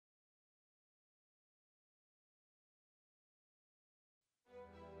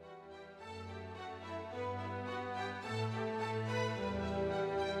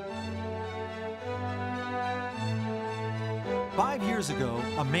5 years ago,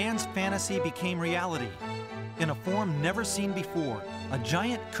 a man's fantasy became reality. In a form never seen before, a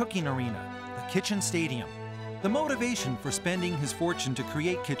giant cooking arena, the Kitchen Stadium. The motivation for spending his fortune to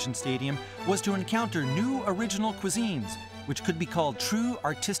create Kitchen Stadium was to encounter new original cuisines, which could be called true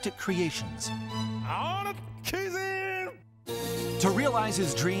artistic creations. To realize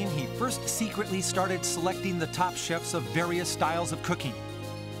his dream, he first secretly started selecting the top chefs of various styles of cooking.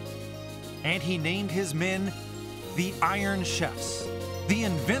 And he named his men the Iron Chefs, the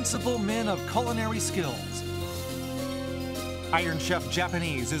invincible men of culinary skills. Iron Chef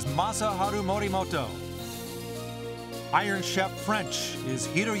Japanese is Masaharu Morimoto. Iron Chef French is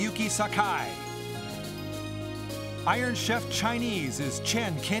Hiroyuki Sakai. Iron Chef Chinese is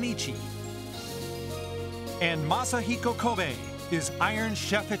Chen Kenichi. And Masahiko Kobe is Iron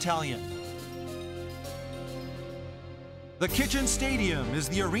Chef Italian. The Kitchen Stadium is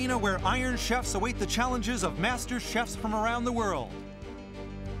the arena where Iron Chefs await the challenges of master chefs from around the world.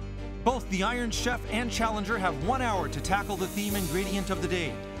 Both the Iron Chef and Challenger have 1 hour to tackle the theme ingredient of the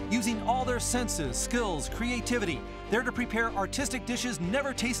day, using all their senses, skills, creativity. They're to prepare artistic dishes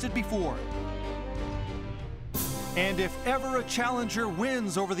never tasted before. And if ever a challenger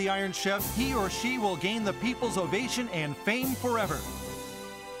wins over the Iron Chef, he or she will gain the people's ovation and fame forever.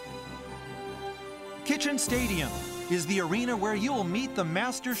 Kitchen Stadium is the arena where you will meet the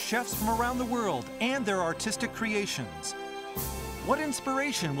master chefs from around the world and their artistic creations. What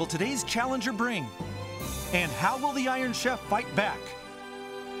inspiration will today's challenger bring? And how will the Iron Chef fight back?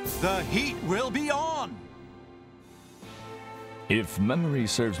 The heat will be on! If memory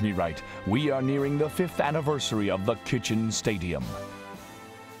serves me right, we are nearing the 5th anniversary of the Kitchen Stadium.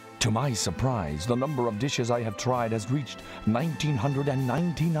 To my surprise, the number of dishes I have tried has reached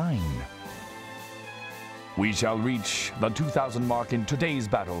 1,999. We shall reach the 2,000 mark in today's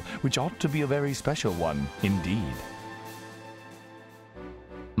battle, which ought to be a very special one indeed.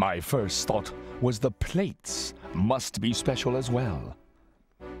 My first thought was the plates must be special as well.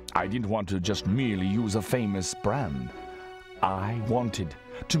 I didn't want to just merely use a famous brand. I wanted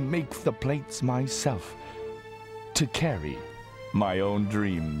to make the plates myself, to carry my own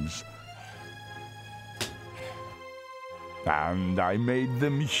dreams. And I made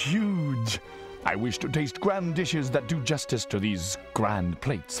them huge. I wish to taste grand dishes that do justice to these grand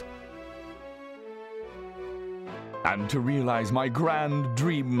plates. And to realize my grand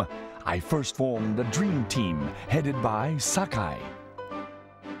dream, I first formed a dream team headed by Sakai.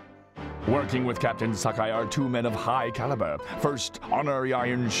 Working with Captain Sakai are 2 men of high caliber. First, honorary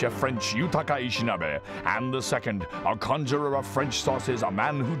Iron Chef French Yutaka Ishinabe, and the second, a conjurer of French sauces, a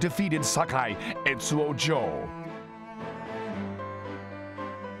man who defeated Sakai, Etsuo Joe.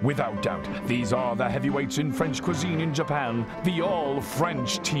 Without doubt, these are the heavyweights in French cuisine in Japan, the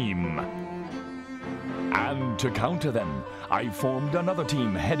all-French team. And to counter them, I formed another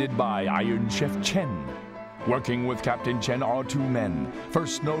team headed by Iron Chef Chen. Working with Captain Chen are 2 men,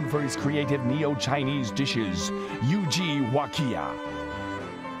 first known for his creative neo-Chinese dishes, Yuji Wakia.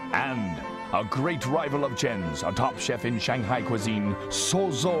 And a great rival of Chen's, a top chef in Shanghai cuisine,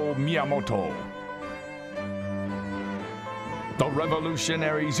 Sozo Miyamoto. The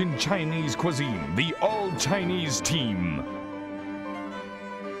revolutionaries in Chinese cuisine, the all-Chinese team.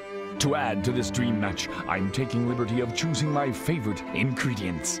 To add to this dream match, I'm taking liberty of choosing my favorite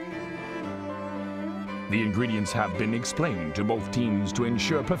ingredients. The ingredients have been explained to both teams to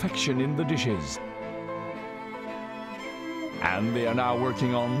ensure perfection in the dishes. And they are now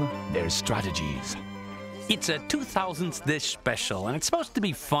working on their strategies. It's a 2000s dish special, and it's supposed to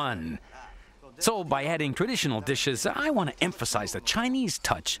be fun. So by adding traditional dishes, I want to emphasize the Chinese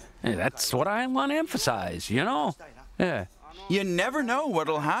touch. That's what I want to emphasize, you know? Yeah. You never know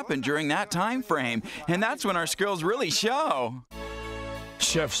what'll happen during that time frame, and that's when our skills really show.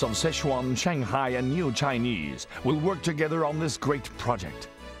 Chefs of Sichuan, Shanghai, and Neo-Chinese will work together on this great project.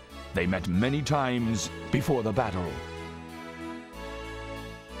 They met many times before the battle.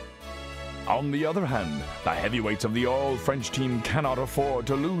 On the other hand, the heavyweights of the all-French team cannot afford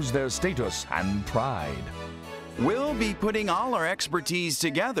to lose their status and pride. We'll be putting all our expertise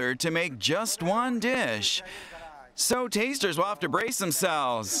together to make just one dish. So tasters will have to brace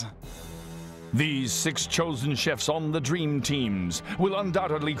themselves. These 6 chosen chefs on the dream teams will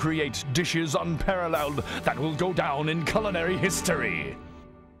undoubtedly create dishes unparalleled that will go down in culinary history.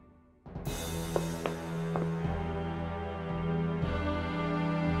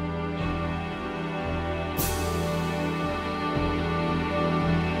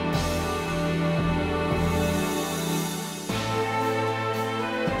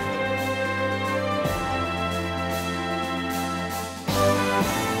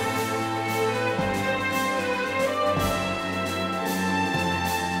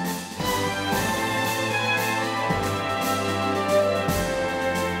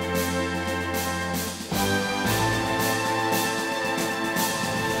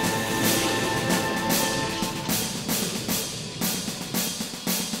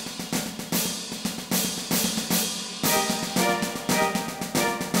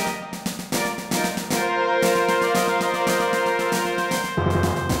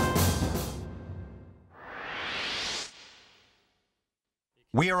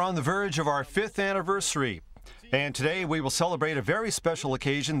 We are on the verge of our 5th anniversary, and today we will celebrate a very special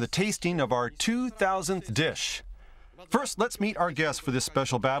occasion, the tasting of our 2000th dish. First, let's meet our guests for this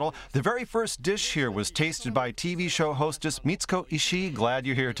special battle. The very first dish here was tasted by TV show hostess Mitsuko Ishii. Glad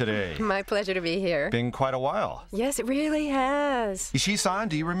you're here today. My pleasure to be here. Been quite a while. Yes, it really has. Ishii-san,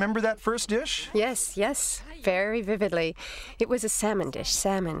 do you remember that first dish? Yes, very vividly. It was a salmon dish,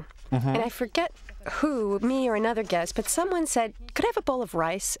 salmon. And I forget who, me or another guest, but someone said, could I have a bowl of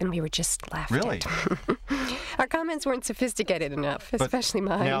rice? And we were just laughing. Really? Our comments weren't sophisticated enough, especially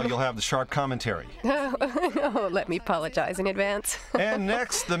mine. Now you'll have the sharp commentary. Oh, let me apologize in advance. And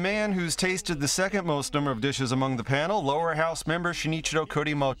next, the man who's tasted the second most number of dishes among the panel, lower house member Shinichiro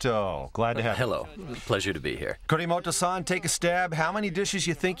Kurimoto. Glad to have you. Hello. Pleasure to be here. Kurimoto-san, take a stab. How many dishes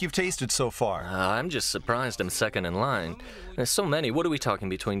you think you've tasted so far? I'm just surprised I'm second in line. There's so many. What are we talking?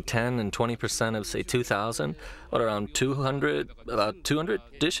 Between 10 and 20% of, say, 2,000? What, around 200? About 200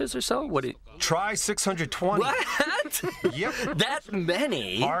 dishes or so? What do you... Try 620. What? Yep. That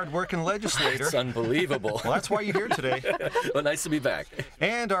many? Hard-working legislator. It's unbelievable. Well, that's why you're here today. Well, nice to be back.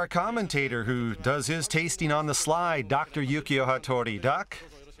 And our commentator who does his tasting on the slide, Dr. Yukio Hattori. Doc?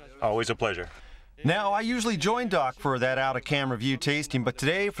 Always a pleasure. Now, I usually join Doc for that out-of-camera view tasting, but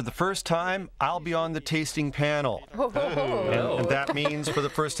today, for the first time, I'll be on the tasting panel. And that means for the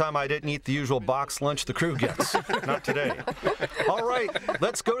first time I didn't eat the usual box lunch the crew gets. Not today. All right,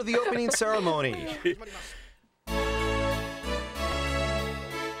 let's go to the opening ceremony.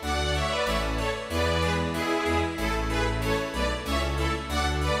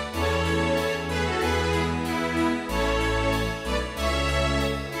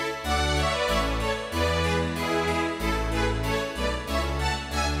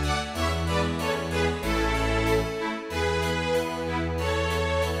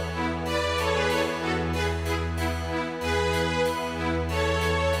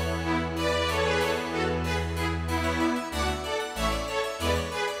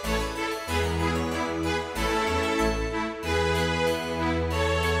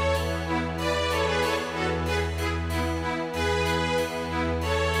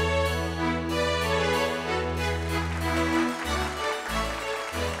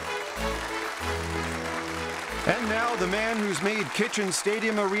 And now the man who's made Kitchen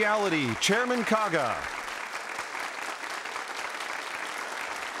Stadium a reality, Chairman Kaga.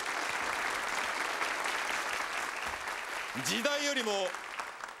 時代よりも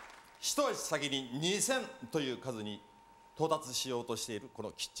一足先に2000という数に到達しようとしているこ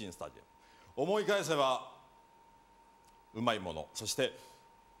のキッチンスタジアム。思い返せばうまいもの、そして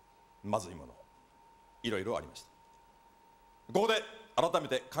まずいもの、いろいろありました。ここで改め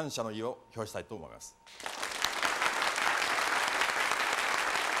て感謝の意を表したいと思います。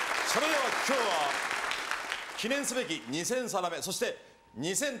それでは今日は記念すべき2000皿目、そして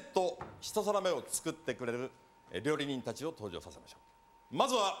2000と1皿目を作ってくれる料理人たちを登場させましょう。ま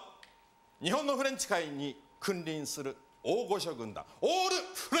ずは日本のフレンチ界に君臨する大御所軍団、オール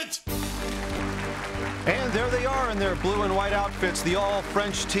フレンチ。 And there they are in their blue and white outfits, the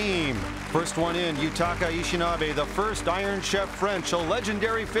all-French team. First one in, Yutaka Ishinabe, the first Iron Chef French, a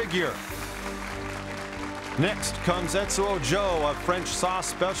legendary figure. Next comes Etsuo Joe, a French sauce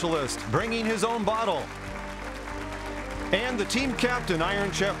specialist, bringing his own bottle. And the team captain,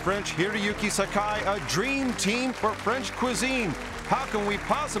 Iron Chef French, Hiroyuki Sakai, a dream team for French cuisine. How can we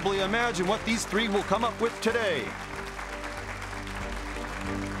possibly imagine what these three will come up with today?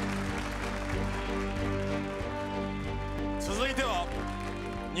 Next,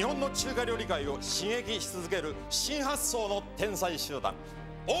 日本の中華料理界を刺激し続ける新発想の天才集団、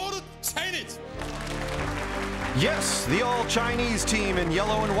オールチャイニーズ。 Yes, the all-Chinese team in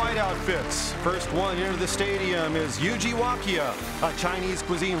yellow and white outfits. First one into the stadium is Yuji Wakia, a Chinese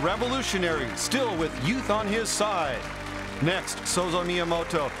cuisine revolutionary, still with youth on his side. Next, Sozo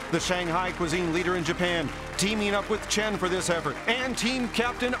Miyamoto, the Shanghai cuisine leader in Japan, teaming up with Chen for this effort. And team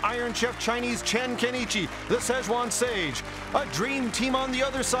captain Iron Chef Chinese Chen Kenichi, the Szechuan sage. A dream team on the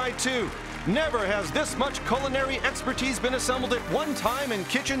other side too. Never has this much culinary expertise been assembled at one time in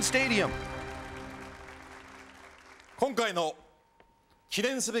Kitchen Stadium. 今回の記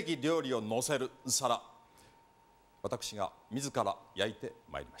念すべき料理を載せる皿、私が自ら焼いて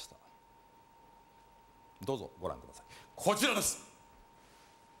まいりました。どうぞご覧ください。こちらです。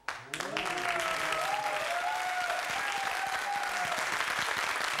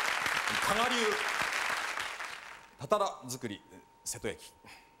加賀流たたら作り瀬戸焼き。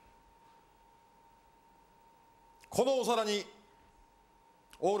このお皿に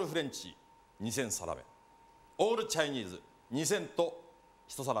オールフレンチ2000皿目、オールチャイニーズ2000と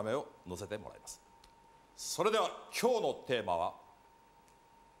1皿目を乗せてもらいます。それでは今日のテーマは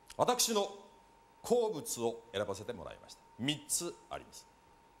私の好物を選ばせてもらいました。3つあります。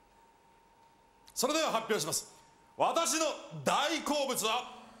それでは発表します。私の大好物は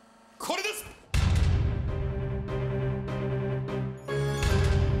これです。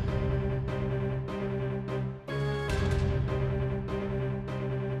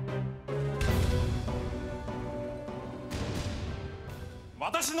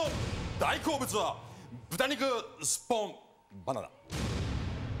私の大好物は豚肉すっぽんバナナ。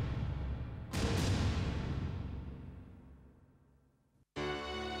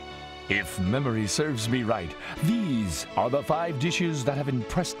If memory serves me right, these are the 5 dishes that have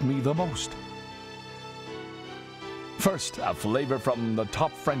impressed me the most. First, a flavor from the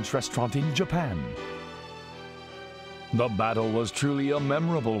top French restaurant in Japan. The battle was truly a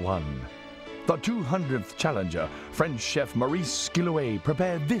memorable one. The 200th challenger, French chef Maurice Guillouet,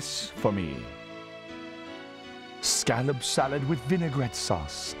 prepared this for me. Scallop salad with vinaigrette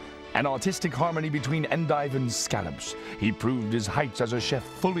sauce. An artistic harmony between endive and scallops. He proved his heights as a chef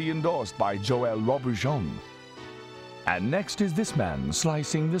fully endorsed by Joël Robuchon. And next is this man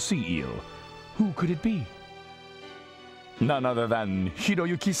slicing the sea eel. Who could it be? None other than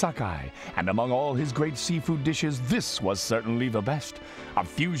Hiroyuki Sakai, and among all his great seafood dishes, this was certainly the best. A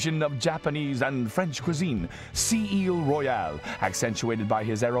fusion of Japanese and French cuisine, sea eel royale, accentuated by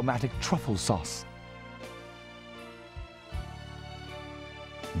his aromatic truffle sauce.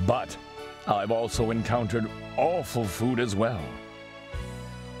 But I've also encountered awful food as well.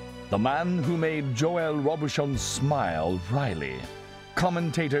 The man who made Joël Robuchon smile wryly,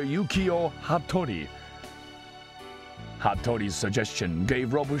 commentator Yukio Hattori. Hattori's suggestion gave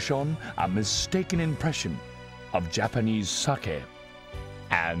Robuchon a mistaken impression of Japanese sake.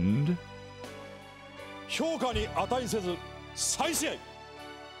 And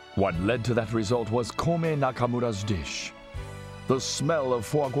what led to that result was Kome Nakamura's dish. The smell of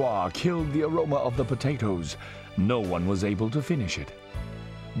foie gras killed the aroma of the potatoes. No one was able to finish it.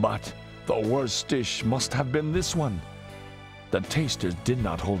 But the worst dish must have been this one. The tasters did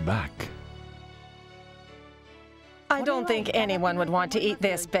not hold back. I don't think anyone would want to eat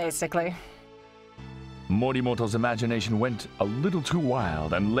this, basically. Morimoto's imagination went a little too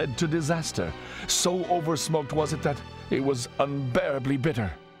wild and led to disaster. So oversmoked was it that it was unbearably bitter.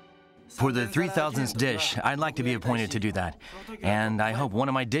 For the 3000th dish, I'd like to be appointed to do that. And I hope one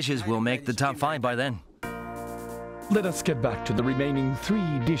of my dishes will make the top 5 by then. Let us get back to the remaining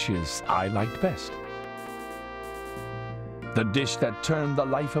 3 dishes I liked best. The dish that turned the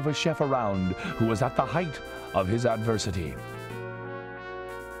life of a chef around who was at the height of his adversity.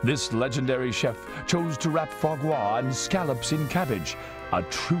 This legendary chef chose to wrap foie gras and scallops in cabbage, a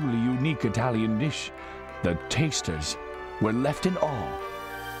truly unique Italian dish. The tasters were left in awe.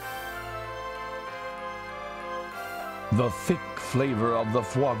 The thick flavor of the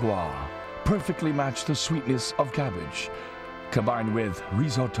foie gras perfectly matched the sweetness of cabbage. Combined with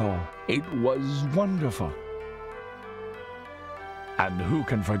risotto, it was wonderful. And who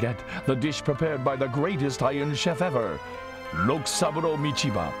can forget the dish prepared by the greatest Iron Chef ever, Rokusaburo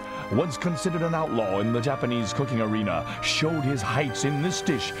Michiba, once considered an outlaw in the Japanese cooking arena, showed his heights in this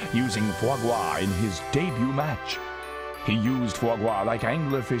dish using foie gras in his debut match. He used foie gras like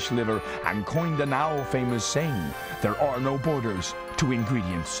anglerfish liver and coined the now famous saying, "There are no borders to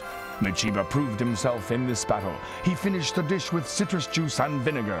ingredients." Michiba proved himself in this battle. He finished the dish with citrus juice and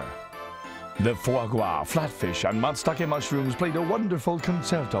vinegar. The foie gras, flatfish, and matsutake mushrooms played a wonderful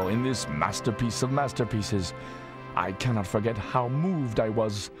concerto in this masterpiece of masterpieces. I cannot forget how moved I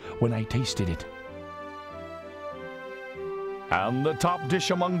was when I tasted it. And the top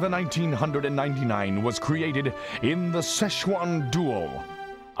dish among the 1999 was created in the Szechuan Duel.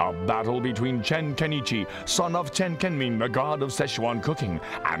 A battle between Chen Kenichi, son of Chen Kenmin, the god of Szechuan cooking,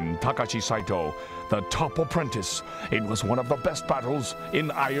 and Takashi Saito, the top apprentice. It was one of the best battles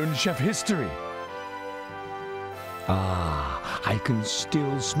in Iron Chef history. Ah, I can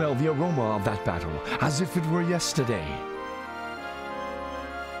still smell the aroma of that battle, as if it were yesterday.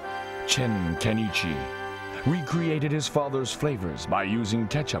 Chen Kenichi recreated his father's flavors by using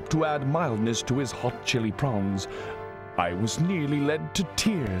ketchup to add mildness to his hot chili prawns. I was nearly led to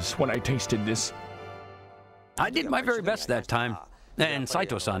tears when I tasted this. I did my very best that time. And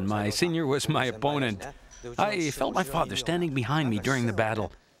Saito-san, my senior, was my opponent. I felt my father standing behind me during the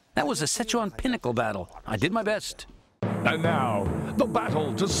battle. That was a Szechuan pinnacle battle. I did my best. And now, the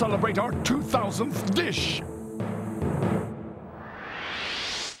battle to celebrate our 2000th dish.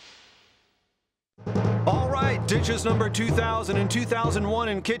 All right, Dishes number 2000 and 2001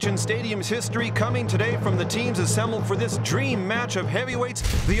 in Kitchen Stadium's history, coming today from the teams assembled for this dream match of heavyweights.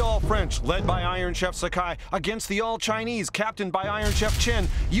 The All-French, led by Iron Chef Sakai, against the All-Chinese, captained by Iron Chef Chen,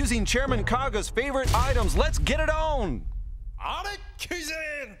 using Chairman Kaga's favorite items. Let's get it on!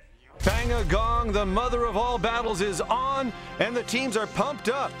 Bang a gong, the mother of all battles is on, and the teams are pumped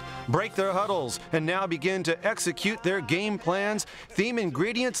up. Break their huddles and now begin to execute their game plans. Theme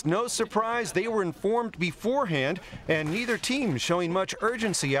ingredients, no surprise, they were informed beforehand, and neither team showing much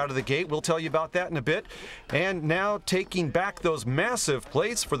urgency out of the gate. We'll tell you about that in a bit. And now taking back those massive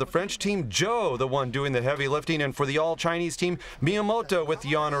plates for the French team, Joe, the one doing the heavy lifting, and for the all-Chinese team, Miyamoto with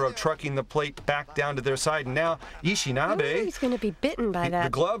the honor of trucking the plate back down to their side. And now Ishinabe, he's going to be bitten by that. the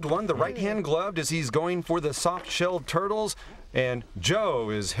gloved one, the right-hand gloved, as he's going for the soft-shelled turtles. And Joe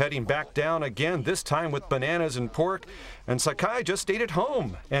is heading back down again, this time with bananas and pork. And Sakai just stayed at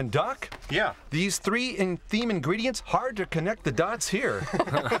home. And Doc? Yeah. These three theme ingredients, hard to connect the dots here.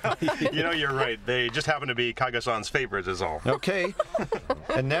 You know, you're right. They just happen to be Kage-san's favorites is all. Okay.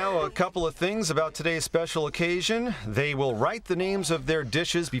 And now a couple of things about today's special occasion. They will write the names of their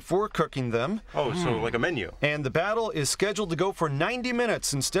dishes before cooking them. Oh, so like a menu. And the battle is scheduled to go for 90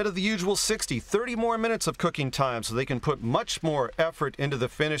 minutes instead of the usual 60. 30 more minutes of cooking time, so they can put much more effort into the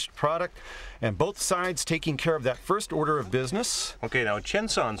finished product. And both sides taking care of that first order of business. Okay, now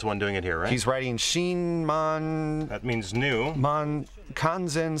Chen-san's the one doing it here, right? He's writing Shin Man... That means new. Man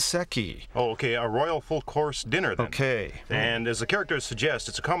Kanzen Seki. Oh, okay, a royal full-course dinner then. Okay. And as the characters suggest,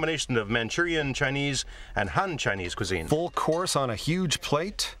 it's a combination of Manchurian Chinese and Han Chinese cuisine. Full course on a huge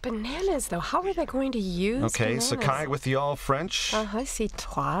plate. Bananas, though. How are they going to use Okay, bananas? Sakai with the all-French. See,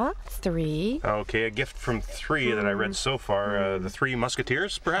 trois, three. Okay, a gift from three that I read so far. The Three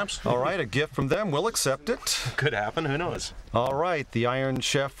Musketeers, perhaps? All right, a gift from them. We'll accept it. Could happen, who knows? All right, the Iron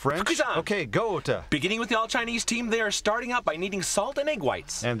Chef French. Fukusan. Okay, go, Ota. Beginning with the all-Chinese team, they are starting out by needing salt and egg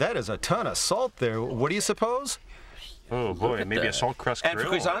whites. And that is a ton of salt there. What do you suppose? Oh boy, maybe a salt crust And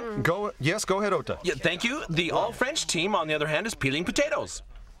grill. Fukusan? Go ahead, Ota. Yeah, thank you. The all-French team, on the other hand, is peeling potatoes.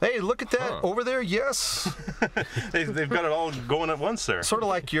 Hey, look at that over there. Yes. They've got it all going at once there. Sort of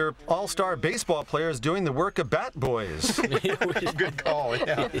like your all-star baseball players doing the work of bat boys. Good call,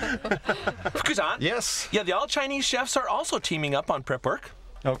 yeah. Fukusan? Yes. Yeah, the all-Chinese chefs are also teaming up on prep work.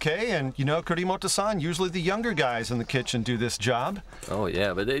 Okay, and you know, Kurimoto-san, usually the younger guys in the kitchen do this job. Oh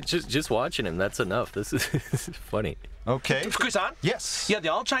yeah, but just watching him, that's enough. This is funny. Okay. Fukusan? Yes. Yeah, the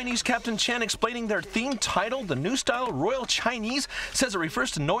all-Chinese Captain Chen explaining their theme title, The New Style Royal Chinese, says it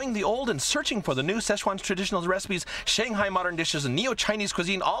refers to knowing the old and searching for the new. Szechuan's traditional recipes, Shanghai modern dishes, and neo-Chinese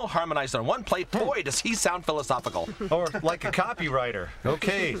cuisine all harmonized on one plate. Boy, does he sound philosophical. Or like a copywriter.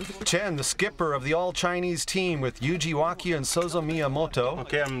 Okay, Chen, the skipper of the all-Chinese team with Yuji Waki and Sozo Miyamoto.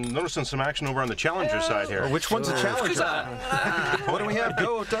 Okay, I'm noticing some action over on the challenger side here. Which one's the challenger? What do we have?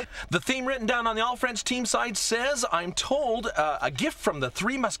 Go, Ota. The theme written down on the all-French team side says, I'm told, a gift from the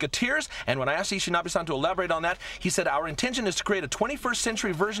Three Musketeers. And when I asked Ishinabe-san to elaborate on that, he said, our intention is to create a 21st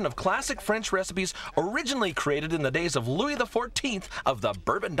century version of classic French recipes originally created in the days of Louis XIV of the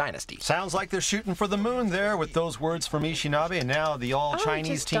Bourbon Dynasty. Sounds like they're shooting for the moon there with those words from Ishinabe. And now the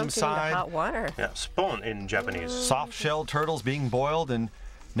all-Chinese team side. Hot water. Yeah, spawn in Japanese. Soft-shelled turtles being boiled, and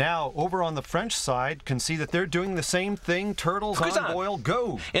now, over on the French side, can see that they're doing the same thing. Turtles on boil,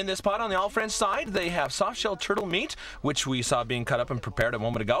 go! In this pot on the all-French side, they have soft-shelled turtle meat, which we saw being cut up and prepared a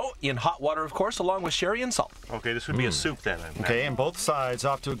moment ago, in hot water, of course, along with sherry and salt. Okay, this would be a soup then. Okay, and both sides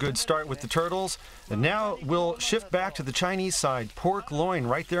off to a good start with the turtles. And now we'll shift back to the Chinese side. Pork loin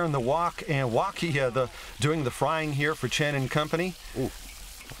right there in the wok, and Waki doing the frying here for Chen and company. Ooh.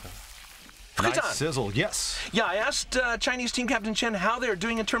 Nice sizzle, yes. Yeah, I asked Chinese team Captain Chen how they're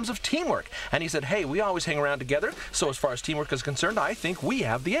doing in terms of teamwork. And he said, hey, we always hang around together. So as far as teamwork is concerned, I think we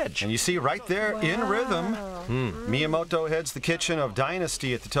have the edge. And you see right there in rhythm, Miyamoto heads the kitchen of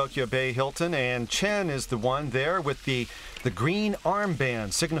Dynasty at the Tokyo Bay Hilton. And Chen is the one there with the green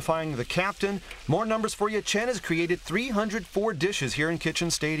armband signifying the captain. More numbers for you. Chen has created 304 dishes here in Kitchen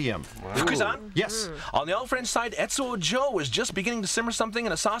Stadium. Fukusan? Yes. On the all-French side, Etsuo Joe is just beginning to simmer something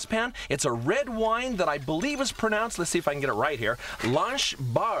in a saucepan. It's a red wine that I believe is pronounced, let's see if I can get it right here, Blanche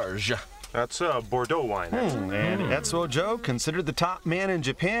Barge. That's Bordeaux wine. And Etsuo Joe, considered the top man in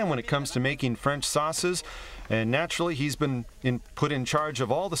Japan when it comes to making French sauces. And naturally, he's been put in charge of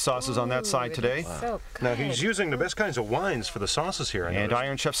all the sauces on that side today. So now, he's using the best kinds of wines for the sauces here. And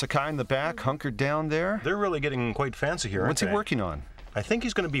Iron Chef Sakai in the back, hunkered down there. They're really getting quite fancy here, What's he working on? I think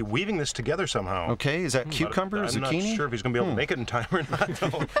he's going to be weaving this together somehow. Okay, is that cucumber, zucchini? I'm not sure if he's going to be able to make it in time or not,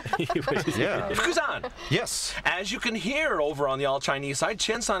 though. Yeah. Fukusan! Yes. As you can hear over on the all-Chinese side,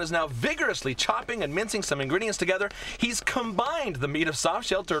 Chen-san is now vigorously chopping and mincing some ingredients together. He's combined the meat of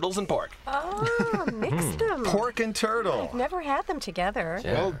soft-shelled turtles and pork. Oh, mixed them. Pork and turtle. I've never had them together.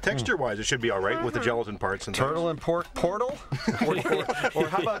 Yeah. Well, texture-wise, it should be all right with the gelatin parts. And turtle and pork portal? or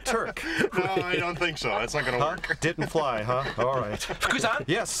how about Turk? No, I don't think so. That's not going to work. Didn't fly, huh? All right. Fukusan?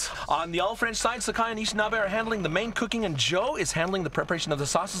 Yes. On the all-French side, Sakai and Ishinabe are handling the main cooking, and Joe is handling the preparation of the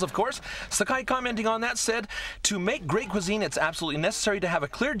sauces, of course. Sakai, commenting on that, said, to make great cuisine, it's absolutely necessary to have a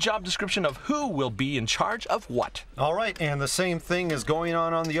clear job description of who will be in charge of what. All right, and the same thing is going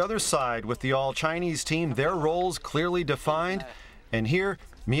on the other side with the all-Chinese team. Their roles clearly defined. And here,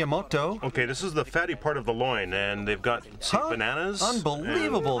 Miyamoto. Okay, this is the fatty part of the loin, and they've got bananas.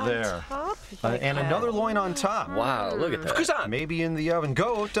 Unbelievable there. And another loin on top. Wow, look at that. Fukusan. Maybe in the oven.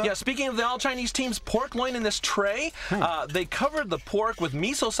 Go. Yeah, speaking of the all-Chinese team's pork loin in this tray, they covered the pork with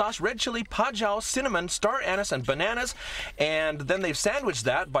miso sauce, red chili, pajao, cinnamon, star anise, and bananas, and then they've sandwiched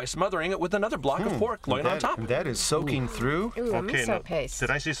that by smothering it with another block of pork loin on top. That is soaking through. Ooh, okay, miso paste. Did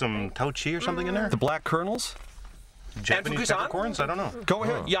I see some tao chi or something in there? The black kernels? Japanese peppercorns? I don't know. Go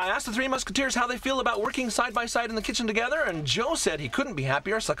ahead. Yeah, I asked the three musketeers how they feel about working side by side in the kitchen together, and Joe said he couldn't be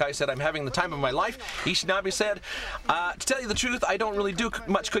happier. Sakai said, I'm having the time of my life. Ishinabe said, to tell you the truth, I don't really do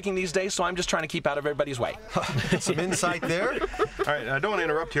much cooking these days, so I'm just trying to keep out of everybody's way. Some insight there. All right, I don't want to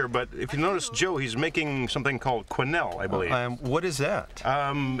interrupt here, but if you notice, Joe, he's making something called quenelle, I believe. What is that?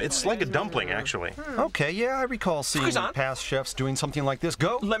 It's like a dumpling, actually. Okay, yeah, I recall seeing past chefs doing something like this.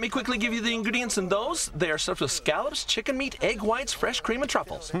 Go. Let me quickly give you the ingredients in those. They are stuffed with scallops, chicken meat, egg whites, fresh cream, and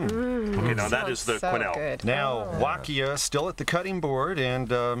truffles. Okay, now that is the quenelle. Good. Now, Wakia still at the cutting board,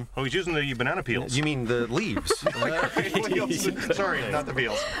 and... oh, he's using the banana peels. You mean the leaves? Sorry, not the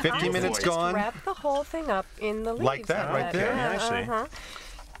peels. 50 minutes gone. Wrap the whole thing up in the leaves. Like that, right there. Yeah, I see.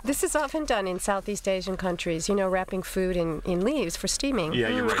 This is often done in Southeast Asian countries, you know, wrapping food in leaves for steaming. Yeah,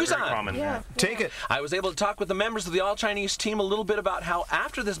 you're right. Very Fukusan. common. Yeah. Take it. I was able to talk with the members of the all-Chinese team a little bit about how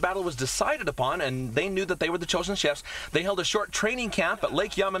after this battle was decided upon and they knew that they were the chosen chefs, they held a short training camp at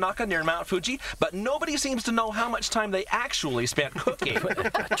Lake Yamanaka near Mount Fuji, but nobody seems to know how much time they actually spent cooking.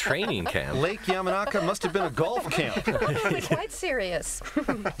 A training camp. Lake Yamanaka must have been a golf camp. Quite serious.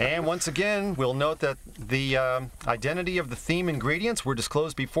 And once again, we'll note that the identity of the theme ingredients were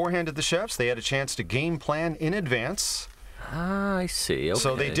disclosed beforehand to the chefs. They had a chance to game plan in advance. Ah, I see. Okay.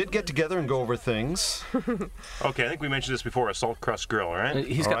 So they did get together and go over things. Okay, I think we mentioned this before, a salt crust grill, all right?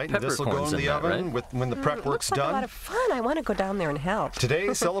 He's got This will go peppercorns in the oven right? when the prep work's Looks like done. a lot of fun. I want to go down there and help.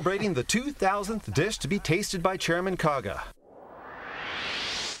 Today, celebrating the 2000th dish to be tasted by Chairman Kaga.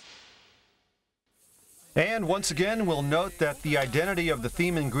 And once again, we'll note that the identity of the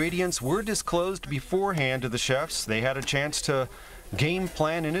theme ingredients were disclosed beforehand to the chefs. They had a chance to game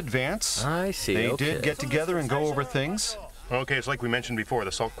plan in advance. I see. They did get together and go over things. Okay, it's like we mentioned before,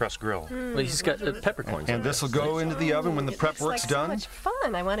 the salt crust grill. Well, he's got peppercorns. And this will go into the oven when the prep work's done. So much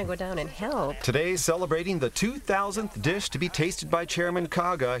fun. I want to go down and help. Today, celebrating the 2000th dish to be tasted by Chairman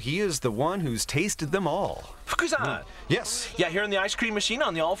Kaga. He is the one who's tasted them all. Fukusan. Yes. Yeah, here in the ice cream machine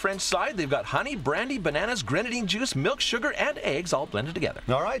on the all-French side, they've got honey, brandy, bananas, grenadine juice, milk, sugar, and eggs all blended together.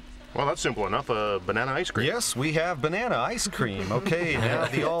 All right. Well, that's simple enough, banana ice cream. Yes, we have banana ice cream. Okay, now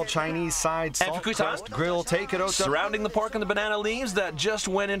the all-Chinese side salt crust grill. Take it out. Surrounding the pork and the banana leaves that just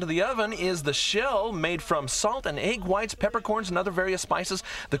went into the oven is the shell made from salt and egg whites, peppercorns, and other various spices.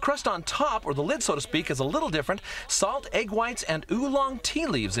 The crust on top, or the lid, so to speak, is a little different. Salt, egg whites, and oolong tea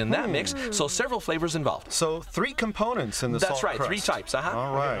leaves in that mix, so several flavors involved. So 3 components in the salt crust. That's right, 3 types.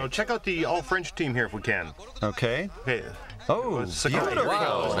 All right. Now check out the all-French team here if we can. Okay. Okay. Oh, beautiful.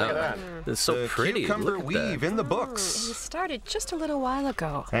 Wow, Look at that. It's so pretty. Cucumber Look at weave that. in the books. He started just a little while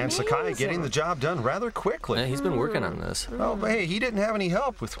ago. And Sakai Amazing. getting the job done rather quickly. Yeah, he's been working on this. Oh, hey, he didn't have any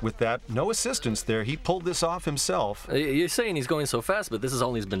help with that. No assistance there. He pulled this off himself. You're saying he's going so fast, but this is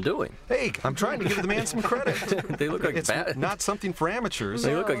all he's been doing. Hey, I'm trying to give the man some credit. They look like It's not something for amateurs.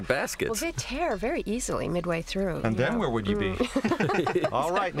 They look like Well, baskets. they tear very easily midway through. And then where would you be?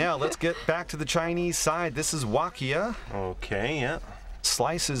 All right, now let's get back to the Chinese side. This is wakia. Okay, yeah.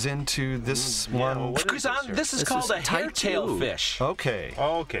 Slices into this one. Fukusan, this is called a hairtail fish. Okay.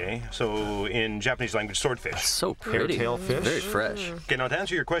 Okay, so in Japanese language, swordfish. So pretty. Hairtail fish. Very fresh. Okay, now to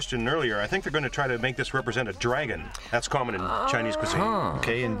answer your question earlier, I think they're going to try to make this represent a dragon. That's common in Chinese cuisine.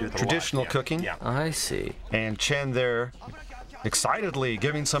 Okay, in traditional cooking. Yeah. I see. And Chen there, excitedly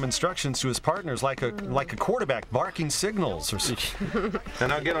giving some instructions to his partners, like a quarterback barking signals or something. And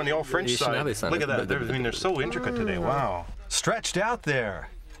now again on the all-French side, Ishinabe-san. look at that. They're so intricate today. Wow. stretched out there.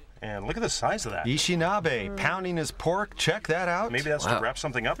 And look at the size of that. Ishinabe pounding his pork. Check that out. Maybe that's to wrap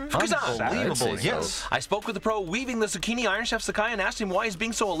something up. Unbelievable, yes. I spoke with the pro weaving the zucchini, Iron Chef Sakai, and asked him why he's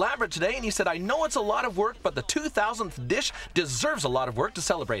being so elaborate today, and he said, I know it's a lot of work, but the 2000th dish deserves a lot of work to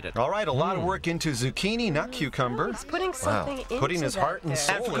celebrate it. All right, a lot of work into zucchini, not cucumber. He's putting something into Putting his heart and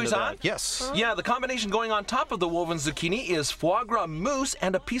soul into that. Yes. Yeah, the combination going on top of the woven zucchini is foie gras mousse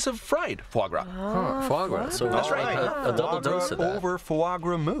and a piece of fried foie gras. Foie gras. So that's right. A double dose of that. Over foie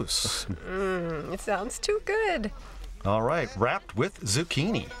gras mousse. It sounds too good. All right, wrapped with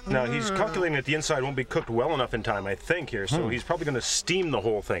zucchini. Now, he's calculating that the inside won't be cooked well enough in time, I think, here, so he's probably going to steam the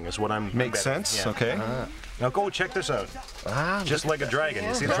whole thing, is what I'm Makes betting. sense, Yeah. okay. Now, go check this out. Just like a dragon.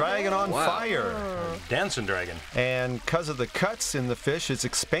 You see that? Dragon on fire. Dancing dragon. And because of the cuts in the fish, it's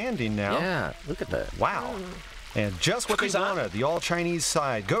expanding now. Yeah, look at that. Wow. And just what they wanted, the all-Chinese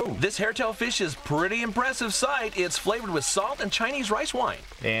side. Go! This hairtail fish is pretty impressive sight. It's flavored with salt and Chinese rice wine.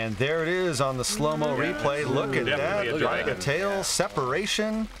 And there it is on the slow-mo replay. Look at that. Definitely a dragon. The tail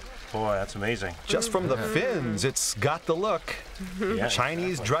separation. Boy, that's amazing. Just from the fins, it's got the look. Yeah,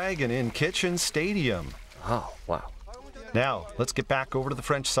 Chinese dragon in Kitchen Stadium. Oh, wow. Now, let's get back over to the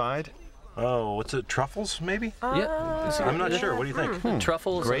French side. Oh, what's it? Truffles, maybe? Yeah. I'm not sure. What do you think?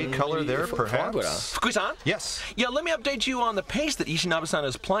 Truffles. Gray and color maybe there, foie perhaps. gras. Fukusan? Yes. Yeah, let me update you on the paste that Ishinabe-san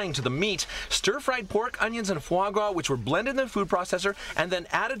is applying to the meat. Stir-fried pork, onions, and foie gras, which were blended in the food processor and then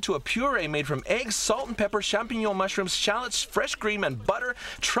added to a puree made from eggs, salt and pepper, champignon mushrooms, shallots, fresh cream, and butter.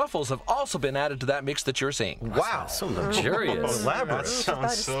 Truffles have also been added to that mix that you're seeing. Wow. So luxurious. Elaborate. It's about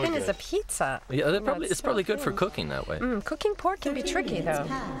as thin as a pizza. Yeah, it's probably good for cooking that way. Cooking pork can be tricky, though.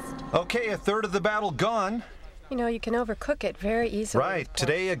 Okay, a third of the battle gone. You know, you can overcook it very easily. Right.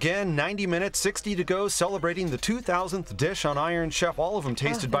 Today, again, 90 minutes, 60 to go, celebrating the 2000th dish on Iron Chef, all of them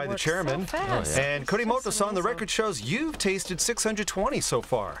tasted by the chairman. So fast. And Korimoto-san, the record shows you've tasted 620 so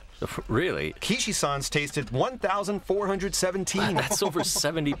far. Really? Kishi-san's tasted 1,417. That's over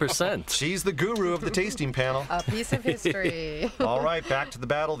 70%. She's the guru of the tasting panel. A piece of history. All right, back to the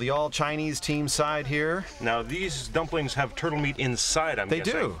battle, the all-Chinese team side here. Now, these dumplings have turtle meat inside, I'm guessing.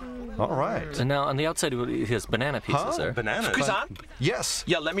 They do. All right. And now on the outside, it has banana pieces there. Bananas. Fukusan? Yes.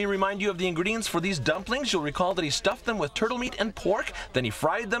 Yeah, let me remind you of the ingredients for these dumplings. You'll recall that he stuffed them with turtle meat and pork, then he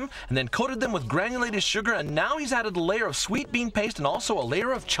fried them, and then coated them with granulated sugar, and now he's added a layer of sweet bean paste and also a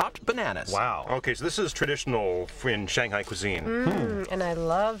layer of chopped bananas. Wow. Okay, so this is traditional in Shanghai cuisine. And I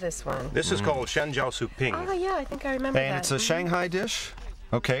love this one. This is called Shanjiao Su Ping. Oh, yeah, I think I remember that. And it's a Shanghai dish.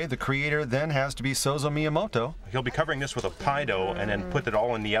 Okay, the creator then has to be Sozo Miyamoto. He'll be covering this with a pie dough and then put it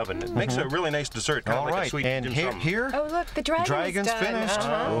all in the oven. It makes a really nice dessert, kind All of like right, a sweet and dim here, sum. here Oh, look, the dragon's done. finished.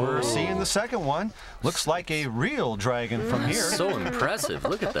 We're seeing the second one. Looks like a real dragon from here. So impressive.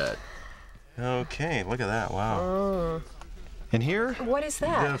 Look at that. Okay, look at that. Wow. And here? What is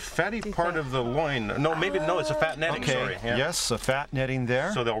that? The fatty part of the loin. No, no, it's a fat netting, Okay, sorry. Yeah. yes, a fat netting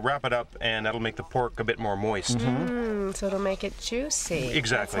there. So they'll wrap it up, and that'll make the pork a bit more moist. So it'll make it juicy.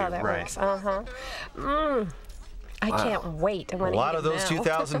 Exactly, That's how that right. works. I can't wait. I A want to lot eat of it those now.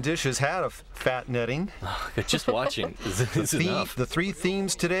 2000 dishes had a fat netting. Just watching is enough. The three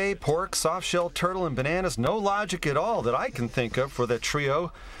themes today, pork, soft-shell turtle, and bananas. No logic at all that I can think of for that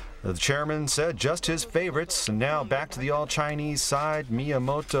trio. The chairman said just his favorites. And now back to the all-Chinese side.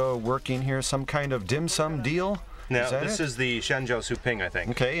 Miyamoto working here some kind of dim sum deal. Now, this is the Shanjiao Su Ping, I think.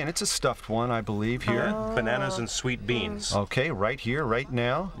 Okay, and it's a stuffed one, I believe, here. Bananas and sweet beans. Okay, right here, right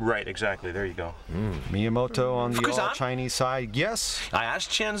now. Right, exactly. There you go. Miyamoto on the Fukusan? all-Chinese side. Yes. I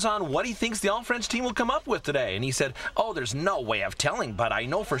asked Chen-san what he thinks the all-French team will come up with today, and he said, oh, there's no way of telling, but I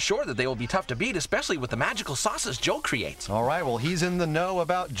know for sure that they will be tough to beat, especially with the magical sauces Joe creates. All right, well, he's in the know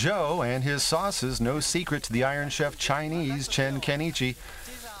about Joe and his sauces. No secret to the Iron Chef Chinese, Chen Kenichi.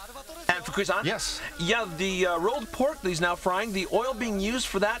 And Fukusan? Yes. Yeah, the rolled pork that he's now frying, the oil being used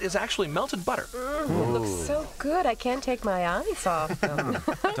for that is actually melted butter. It looks so good. I can't take my eyes off them.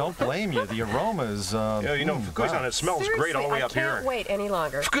 Don't blame you. The aroma is... Yeah, you know, Fukusan, it smells great all the way up here. I can't wait any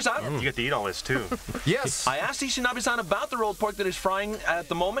longer. Fukusan? You get to eat all this, too. Yes. I asked Ishinabe-san about the rolled pork that he's frying at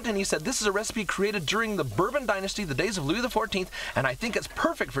the moment, and he said this is a recipe created during the Bourbon Dynasty, the days of Louis XIV, and I think it's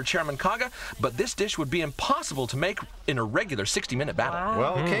perfect for Chairman Kaga, but this dish would be impossible to make in a regular 60-minute battle.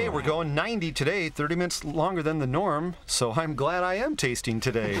 Well, okay, we're going 90 today, 30 minutes longer than the norm, so I'm glad I am tasting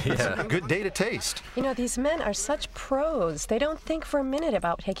today. It's a good day to taste. You know, these men are such pros. They don't think for a minute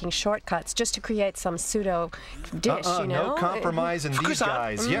about taking shortcuts just to create some pseudo dish, you know? No compromise in these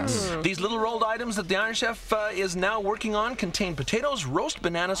guys, yes. These little rolled items that the Iron Chef is now working on contain potatoes, roast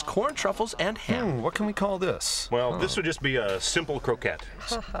bananas, corn truffles, and ham. What can we call this? Well, this would just be a simple croquette.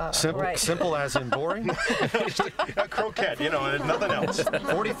 Simple as in boring? A croquette, you know, nothing else.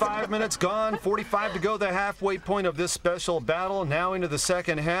 45 minutes gone, 45 to go, the halfway point of this special battle. Now into the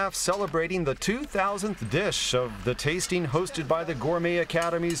second half, celebrating the 2000th dish of the tasting hosted by the Gourmet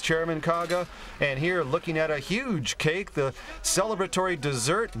Academy's Chairman Kaga. And here, looking at a huge cake, the celebratory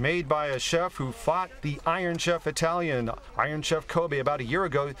dessert made by a chef who fought the Iron Chef Italian, Iron Chef Kobe, about a year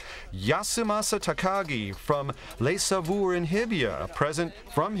ago, Yasumasa Takagi from Les Savours in Hibiya. A present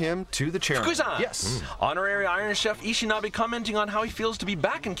from him to the chairman. Fukusan. Yes. Honorary Iron Chef Ishinabe commenting on how he feels to be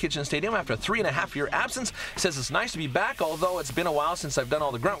back in Kitchen Stadium after a 3.5-year absence. Says it's nice to be back, although it's been a while since I've done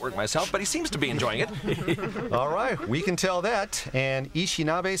all the grunt work myself, but he seems to be enjoying it. All right, we can tell that. And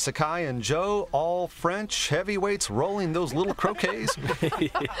Ishinabe, Sakai, and Joe, all French heavyweights rolling those little croquets.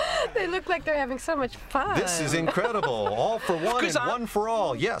 They look like they're having so much fun. This is incredible. All for one and one for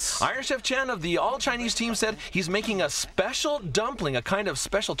all. Yes. Iron Chef Chen of the all-Chinese team said he's making a special dumpling, a kind of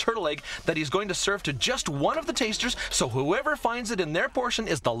special turtle egg that he's going to serve to just one of the tasters, so whoever finds it in their portion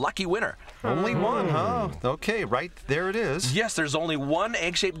is the lucky winner. Only one, huh? Okay, right there it is. Yes, there's only one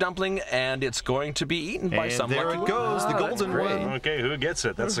egg-shaped dumpling, and it's going to be eaten by some lucky winner. There it goes, the golden one. Okay, who gets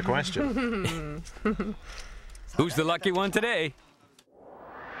it? That's the question. Who's the lucky one today?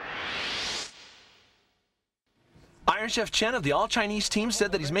 Iron Chef Chen of the all-Chinese team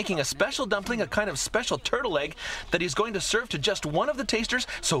said that he's making a special dumpling, a kind of special turtle egg, that he's going to serve to just one of the tasters,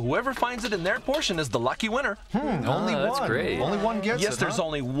 so whoever finds it in their portion is the lucky winner. Only one. That's great. Only one gets it, Yes, there's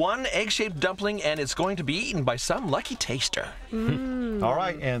only one egg-shaped dumpling, and it's going to be eaten by some lucky taster. All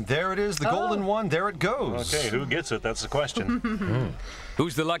right, and there it is, the golden one. There it goes. Okay, who gets it? That's the question.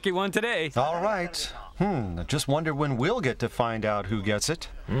 Who's the lucky one today? All right. I just wonder when we'll get to find out who gets it.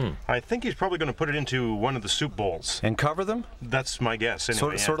 I think he's probably going to put it into one of the soup bowls. And cover them? That's my guess.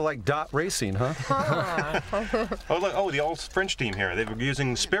 Anyway, Sort of like dot racing, huh? the all-French team here. They were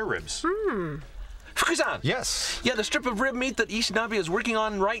using spare ribs. Fukusan! Yes. Yeah, the strip of rib meat that Ishinabe is working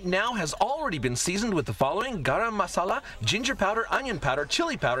on right now has already been seasoned with the following: garam masala, ginger powder, onion powder,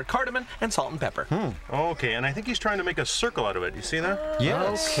 chili powder, cardamom, and salt and pepper. Okay, and I think he's trying to make a circle out of it. You see that?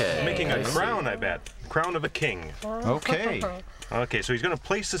 Yes. Okay. Making a crown, I bet. Crown of a king. Okay. Okay, so he's going to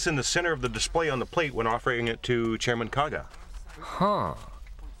place this in the center of the display on the plate when offering it to Chairman Kaga. Huh.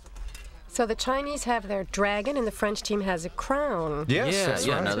 So the Chinese have their dragon and the French team has a crown. Yes,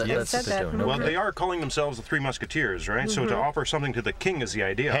 Yeah, no, that's what they're doing. Well, they are calling themselves the Three Musketeers, right? So to offer something to the king is the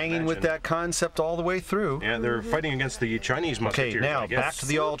idea. Hanging with that concept all the way through. Yeah, they're fighting against the Chinese Musketeers. Okay, now I guess. back to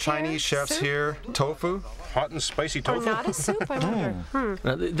the all-Chinese chefs here. Tofu. Hot and spicy tofu. Or not a soup, I wonder.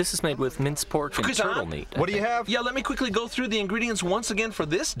 Now, this is made with minced pork and turtle meat. What do you have? Yeah, let me quickly go through the ingredients once again for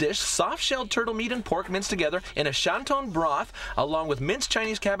this dish. Soft-shelled turtle meat and pork minced together in a shantung broth, along with minced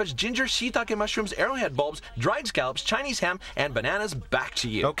Chinese cabbage, ginger, shiitake mushrooms, arrowhead bulbs, dried scallops, Chinese ham, and bananas. Back to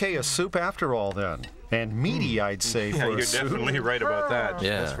you. Okay, a soup after all then. And meaty, I'd say, for You're a soup. definitely right about that.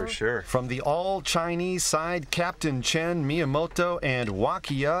 Yeah. That's for sure. From the all-Chinese side, Captain Chen, Miyamoto, and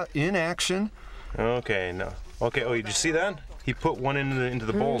Wakiya in action. Okay, no. Okay, did you see that? He put one into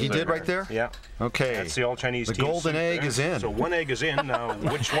the bowl. He did right there? Yeah. Okay. That's the all-Chinese The team golden soup egg there. is in. So one egg is in. Now,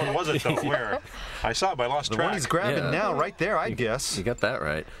 which one was it, though? Where? I saw it, but I lost The track. one he's grabbing Yeah. now, right there, I guess. You got that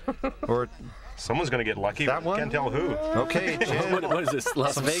right. Or Someone's going to get lucky. That one? Can't tell who. okay, Chen. What is this,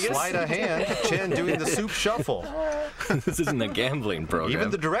 Las Vegas? Sleight of hand. Chen doing the soup shuffle. This isn't a gambling program. Even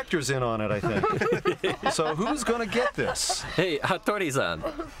the director's in on it, I think. So who's going to get this? Hey, Hattori-san.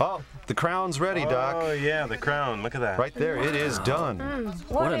 Oh, the crown's ready, Doc. Oh, yeah, the crown. Look at that. Right there, it is done.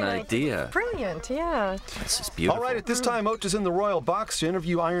 What an idea. Brilliant, yeah. This is beautiful. All right, at this time, Ota's in the royal box to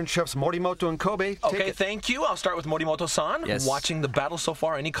interview Iron Chefs Morimoto and Kobe. Take Okay, it. thank you. I'll start with Morimoto-san. Yes. Watching the battle so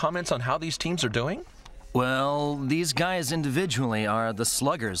far, any comments on how these teams are doing? Well, these guys individually are the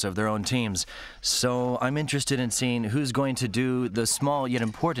sluggers of their own teams, so I'm interested in seeing who's going to do the small yet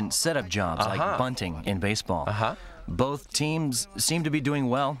important setup jobs like bunting in baseball. Both teams seem to be doing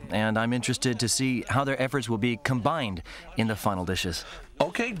well, and I'm interested to see how their efforts will be combined in the final dishes.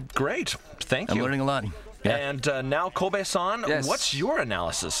 Okay, great. Thank you. I'm learning a lot. And now, Kobe-san, Yes. what's your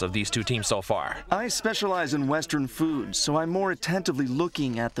analysis of these two teams so far? I specialize in Western food, so I'm more attentively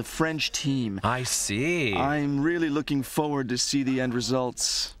looking at the French team. I see. I'm really looking forward to see the end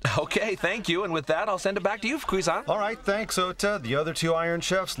results. Okay, thank you. And with that, I'll send it back to you, Fukui-san. All right, thanks, Ota. The other two Iron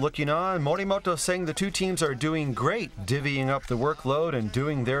Chefs looking on. Morimoto saying the two teams are doing great, divvying up the workload and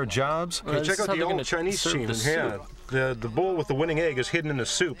doing their jobs. Hey, check out the old Chinese team. Yeah. The bowl with the winning egg is hidden in the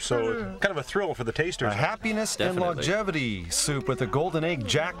soup, so kind of a thrill for the tasters. A happiness and longevity soup with a golden egg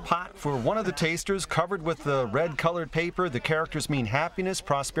jackpot for one of the tasters, covered with the red-colored paper. The characters mean happiness,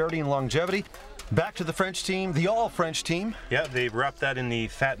 prosperity, and longevity. Back to the French team, the all-French team. Yeah, they wrap that in the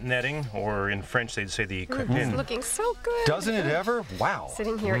fat netting, or in French they'd say the crepin. It's looking so good. Doesn't it ever? Wow.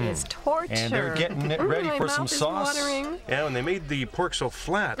 Sitting here is torture. And they're getting it ready for some sauce. Watering. Yeah, and they made the pork so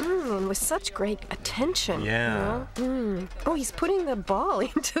flat. And with such great attention. Yeah. You know? Oh, he's putting the ball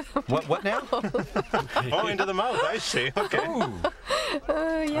into the What now? Oh, into the mouth, I see. Okay.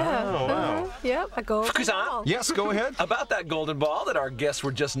 yeah. Oh, wow. Yep, a golden Fukui-san? ball. Yes, go ahead. About that golden ball that our guests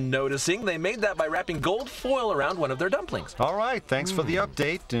were just noticing, they made that by wrapping gold foil around one of their dumplings. All right, thanks for the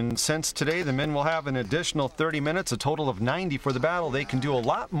update. And since today the men will have an additional 30 minutes, a total of 90 for the battle, they can do a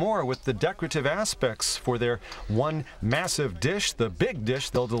lot more with the decorative aspects for their one massive dish, the big dish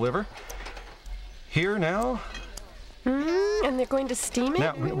they'll deliver. Here now. And they're going to steam it?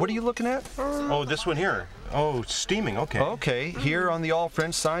 Now, what are you looking at? Oh, this one here. Oh, steaming, okay. Okay, here on the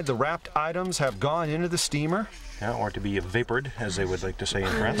all-French side, the wrapped items have gone into the steamer. Yeah, or to be vapored, as they would like to say in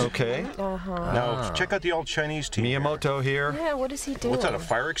France. Okay. Now, check out the old Chinese team. Miyamoto here. Yeah, what is he doing? What's that, a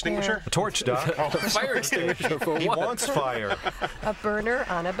fire extinguisher? A torch, Doc. Fire extinguisher for He what? wants fire. A burner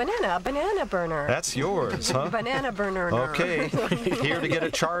on a banana burner. That's yours, huh? Banana burner. Okay, here to get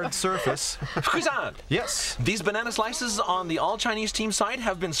a charred surface. Fukui-san, Yes. these banana slices on the all-Chinese team side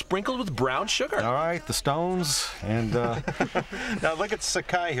have been sprinkled with brown sugar. All right, the stones and Now, look at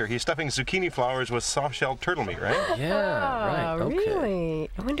Sakai here. He's stuffing zucchini flowers with soft-shelled turtle meat, right? Yeah, right. Okay. Really?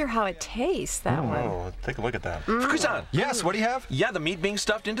 I wonder how it tastes, that one. Oh, take a look at that. Fukui-san. yes, what do you have? Yeah, the meat being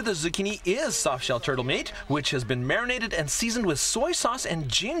stuffed into the zucchini is soft-shell turtle meat, which has been marinated and seasoned with soy sauce and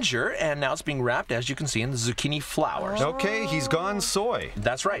ginger, and now it's being wrapped, as you can see, in the zucchini flowers. Okay, he's gone soy.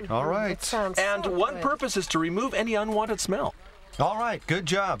 That's right. All right. That sounds And so one good. purpose is to remove any unwanted smell. All right, good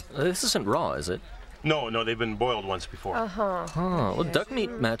job. This isn't raw, is it? No, they've been boiled once before. Oh, well, duck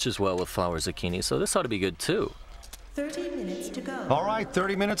meat matches well with flour zucchini, so this ought to be good too. 30 minutes to go. All right,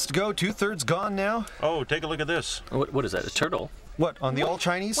 30 minutes to go. 2/3 gone now. Oh, take a look at this. What is that, a turtle? What, on the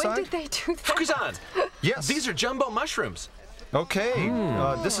all-Chinese When side? did they do that? Fukui-san, Yes. these are jumbo mushrooms. Okay,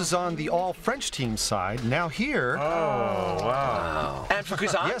 this is on the all-French team side. Now here. Oh, wow. And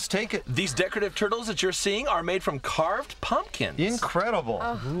Fukui-san, Yes, take it. these decorative turtles that you're seeing are made from carved pumpkins. Incredible.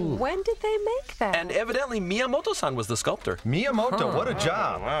 When did they make that? And evidently, Miyamoto-san was the sculptor. Miyamoto, what a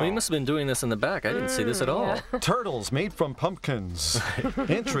job. Wow. Well, he must have been doing this in the back. I didn't see this at all. Turtles made from pumpkins.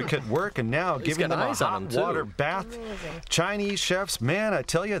 Intricate work, and now giving got them a eyes on hot them, too. water bath. Chinese chefs, man, I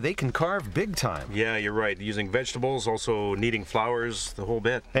tell you, they can carve big time. Yeah, you're right. Using vegetables, also kneading flours, the whole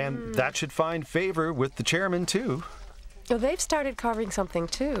bit. And that should find favor with the chairman, too. Oh, they've started carving something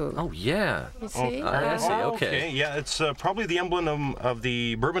too. Oh, yeah. You see? I see, okay. Yeah, it's probably the emblem of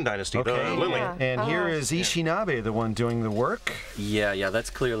the Bourbon Dynasty, Okay. the lily. Yeah. And here is Ishinabe, the one doing the work. Yeah, that's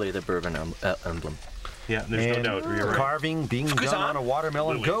clearly the bourbon emblem. Yeah, there's And no doubt. You're right. carving being done on a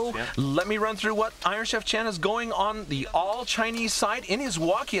watermelon. Lilies, Go. yeah. Let me run through what Iron Chef Chen is going on the all-Chinese side. In his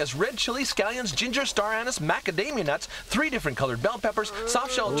wok, he has red chili, scallions, ginger, star anise, macadamia nuts, 3 different colored bell peppers,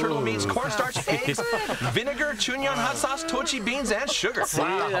 soft-shelled turtle meats, cornstarch, eggs, vinegar, chunyan hot sauce, tochi beans, and sugar. See,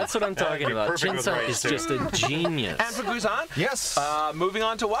 that's what I'm talking about. perfect with Chen-san rice, is too. just a genius. And for Guzan, Yes. moving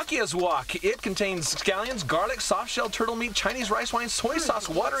on to Wakia's wok. It contains scallions, garlic, soft-shelled turtle meat, Chinese rice wine, soy sauce,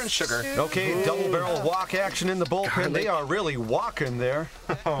 water, and sugar. Okay, double barrel wok action in the bullpen. They are really walking there.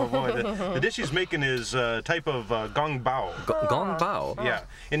 Oh, boy. The dish he's making is a type of gong bao. Gong bao. Yeah.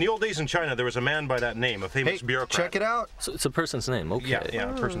 In the old days in China, there was a man by that name, a famous Hey, bureaucrat. check it out. So it's a person's name. Okay. Yeah,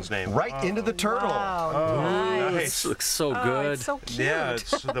 a person's name. Right into the turtle. Nice. This looks so Oh, good. it's so cute. Yeah,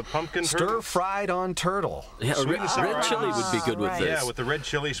 it's the pumpkin Stir turtle. fried on turtle. Yeah, Sweet and sour. red chili would be good with Right. this. Yeah, with the red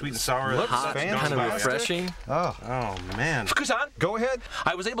chili, sweet and sour. Looks That's fantastic. gong Kind of bao. refreshing. Oh, Oh, man. Guzan, go ahead.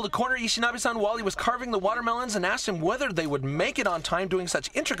 I was able to corner Ishinabe-san while he was carving the watermelons and asked him whether they would make it on time doing such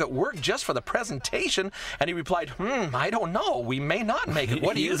intricate work just for the presentation. And he replied, I don't know. We may not make it.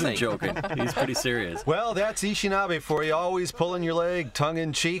 What do He you isn't think? joking. He's pretty serious. Well, that's Ishinabe for you. Always pulling your leg, tongue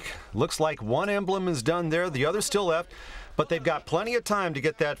in cheek. Looks like one emblem is done there, the other's still left, but they've got plenty of time to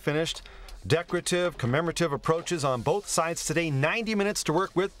get that finished. Decorative, commemorative approaches on both sides today. 90 minutes to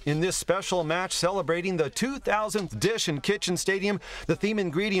work with in this special match celebrating the 2000th dish in Kitchen Stadium. The theme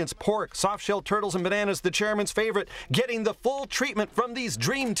ingredients: pork, soft-shelled turtles, and bananas. The chairman's favorite, getting the full treatment from these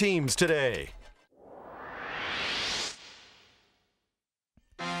dream teams today.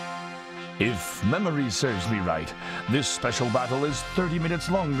 If memory serves me right, this special battle is 30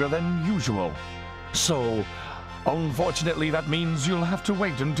 minutes longer than usual. So, unfortunately, that means you'll have to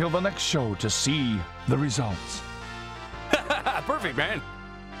wait until the next show to see the results. Perfect, man.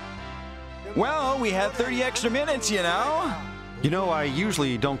 Well, we had 30 extra minutes, you know. You know, I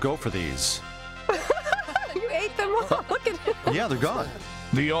usually don't go for these. You ate them all. Look at them. Yeah, they're gone.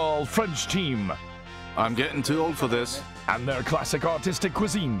 The all-French team. I'm getting too old for this. And their classic artistic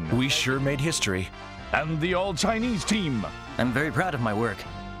cuisine. We sure made history. And the all-Chinese team. I'm very proud of my work.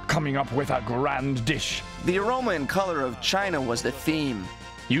 Coming up with a grand dish. The aroma and color of China was the theme.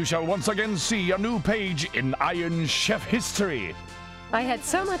 You shall once again see a new page in Iron Chef history. I had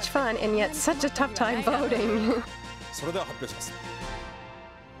so much fun and yet such a tough time voting. それでは発表します。